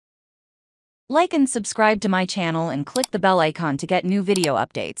Like and subscribe to my channel and click the bell icon to get new video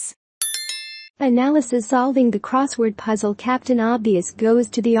updates. Analysis Solving the Crossword Puzzle Captain Obvious Goes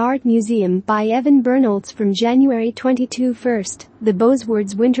to the Art Museum by Evan Birnholz from January 22. First, the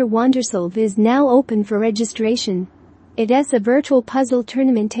Boswords Winter Wondersolve is now open for registration. It is a virtual puzzle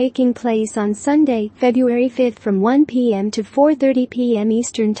tournament taking place on Sunday, February 5 from 1 p.m. to 4:30 p.m.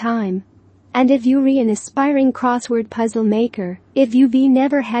 Eastern Time. And if you're an aspiring crossword puzzle maker, if you've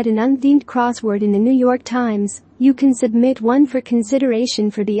never had an unthemed crossword in the New York Times, you can submit one for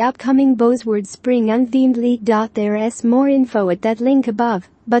consideration for the upcoming Boswords Spring Unthemed League. There's more info at that link above,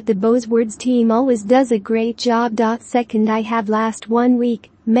 but the Boswords team always does a great job. Second, I have last 1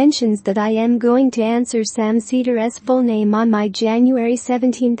 week mentions that I am going to answer Sam Cedar's full name on my January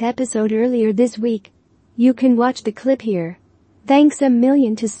 17th episode earlier this week. You can watch the clip here. Thanks a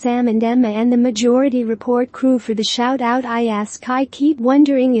million to Sam and Emma and the Majority Report crew for the shout out. I keep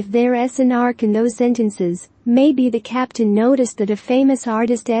wondering if there's an arc in those sentences. Maybe the captain noticed that a famous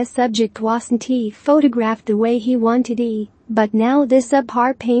artist's subject wasn't photographed the way he wanted but now this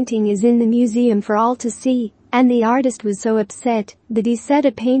subpar painting is in the museum for all to see, and the artist was so upset that he set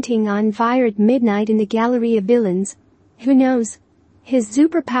a painting on fire at midnight in the Gallery of Villains. Who knows? His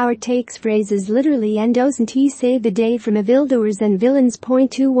superpower takes phrases literally and doesn't save the day from evildoers and villains.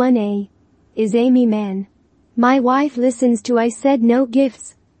 21a. Is Amy Man? My wife listens to I Said No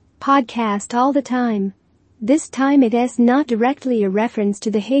Gifts podcast all the time. This time it is not directly a reference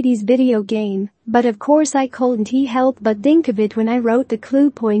to the Hades video game, but of course I couldn't help but think of it when I wrote the clue.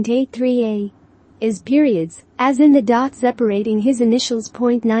 83a. Is periods, as in the dot separating his initials.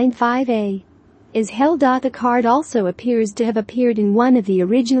 95a. Is hell. The card also appears to have appeared in one of the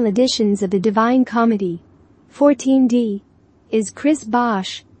original editions of the Divine Comedy. 14d. Is Chris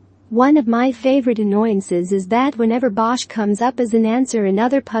Bosch? One of my favorite annoyances is that whenever Bosch comes up as an answer in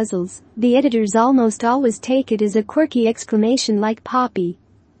other puzzles, the editors almost always take it as a quirky exclamation like Poppy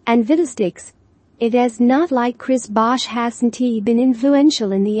and Fiddlesticks. It is not like Chris Bosch hasn't been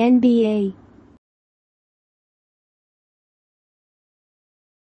influential in the NBA.